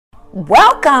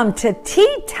Welcome to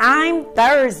Tea Time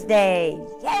Thursday.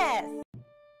 Yes.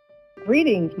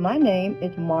 Greetings. My name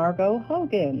is Margot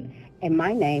Hogan. And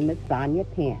my name is Sonia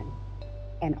Penn.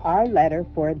 And our letter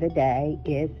for the day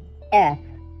is F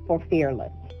for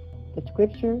fearless. The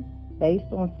scripture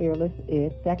based on fearless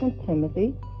is 2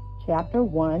 Timothy chapter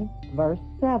 1, verse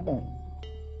 7.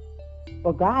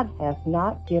 For God has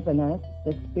not given us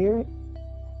the spirit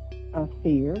of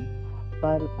fear,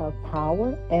 but of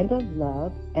power and of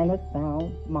love and a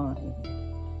sound mind.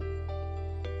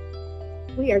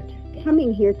 We are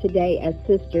coming here today as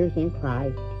sisters in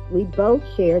Christ. We both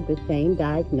shared the same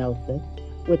diagnosis,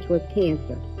 which was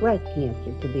cancer, breast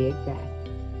cancer to be exact.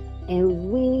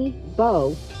 And we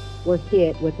both were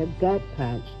hit with a gut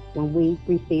punch when we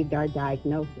received our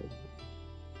diagnosis.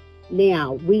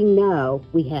 Now, we know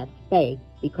we have faith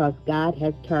because God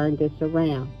has turned this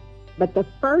around. But the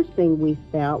first thing we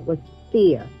felt was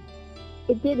fear.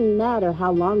 It didn't matter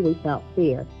how long we felt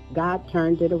fear. God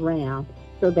turned it around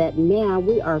so that now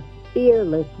we are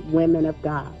fearless women of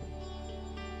God.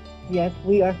 Yes,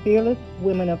 we are fearless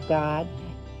women of God.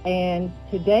 And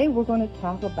today we're going to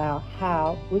talk about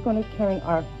how we're going to turn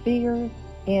our fears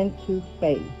into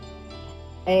faith.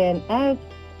 And as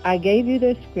I gave you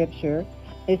the scripture,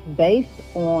 it's based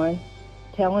on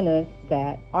telling us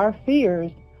that our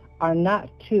fears are not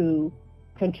to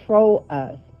control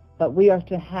us, but we are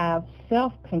to have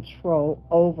self-control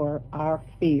over our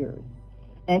fears.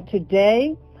 And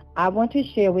today, I want to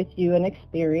share with you an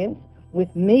experience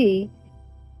with me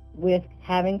with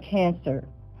having cancer.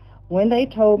 When they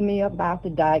told me about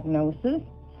the diagnosis,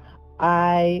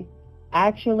 I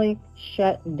actually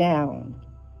shut down.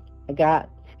 I got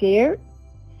scared,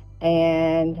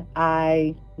 and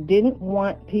I didn't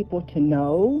want people to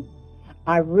know.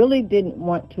 I really didn't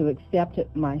want to accept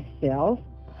it myself,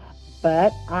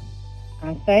 but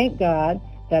I thank God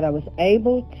that I was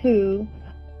able to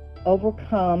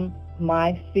overcome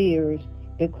my fears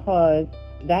because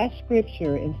that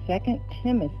scripture in 2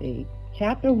 Timothy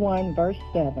chapter 1 verse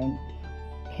 7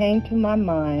 came to my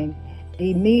mind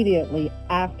immediately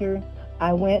after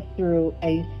I went through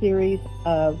a series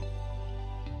of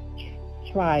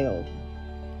trials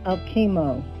of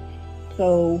chemo.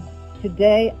 So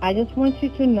today I just want you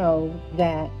to know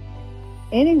that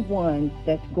anyone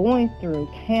that's going through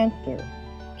cancer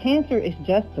is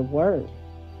just a word.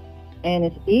 And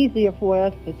it's easier for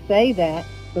us to say that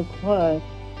because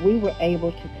we were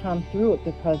able to come through it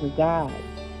because of God.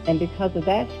 And because of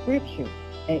that scripture,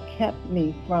 it kept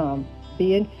me from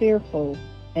being fearful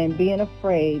and being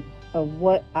afraid of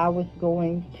what I was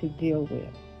going to deal with.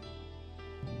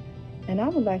 And I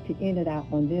would like to end it out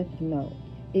on this note.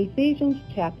 Ephesians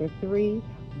chapter 3,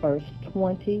 verse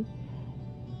 20.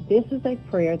 This is a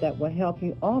prayer that will help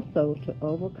you also to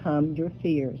overcome your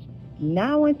fears.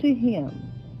 Now unto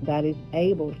him that is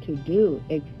able to do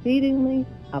exceedingly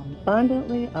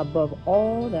abundantly above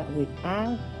all that we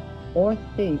ask or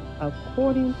think,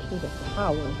 according to the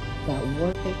power that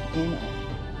worketh in us.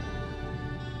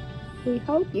 We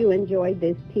hope you enjoyed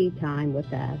this tea time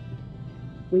with us.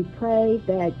 We pray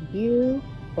that you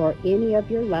or any of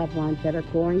your loved ones that are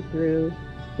going through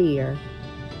fear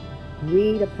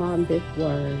read upon this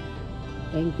word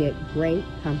and get great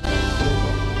comfort through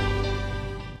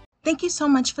it. Thank you so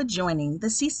much for joining the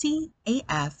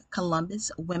CCAF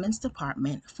Columbus Women's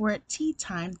Department for Tea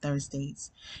Time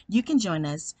Thursdays. You can join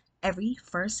us every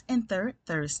first and third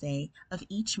Thursday of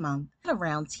each month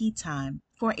around tea time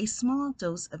for a small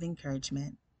dose of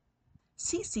encouragement.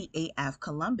 CCAF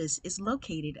Columbus is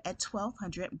located at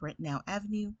 1200 Brentnell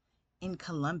Avenue in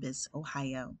Columbus,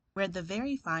 Ohio, where the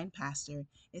very fine pastor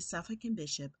is Suffragan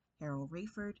Bishop Harold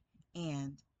Rayford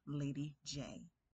and Lady J.